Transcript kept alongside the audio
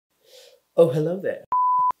Oh, hello there.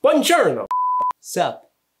 Buongiorno. Sup?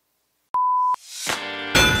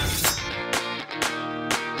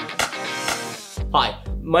 Hi,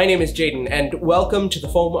 my name is Jaden, and welcome to the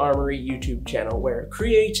Foam Armory YouTube channel where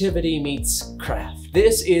creativity meets craft.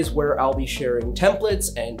 This is where I'll be sharing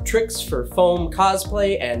templates and tricks for foam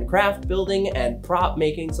cosplay and craft building and prop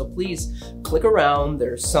making, so please click around,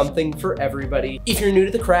 there's something for everybody. If you're new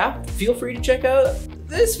to the craft, feel free to check out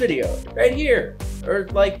this video right here, or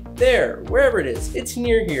like there, wherever it is. It's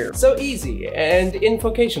near here. So easy and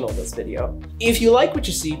infocational, this video. If you like what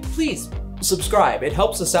you see, please subscribe. It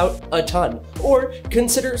helps us out a ton. Or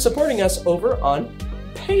consider supporting us over on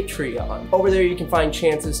Patreon. Over there you can find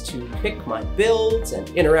chances to pick my builds and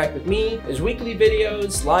interact with me. There's weekly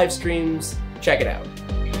videos, live streams. Check it out.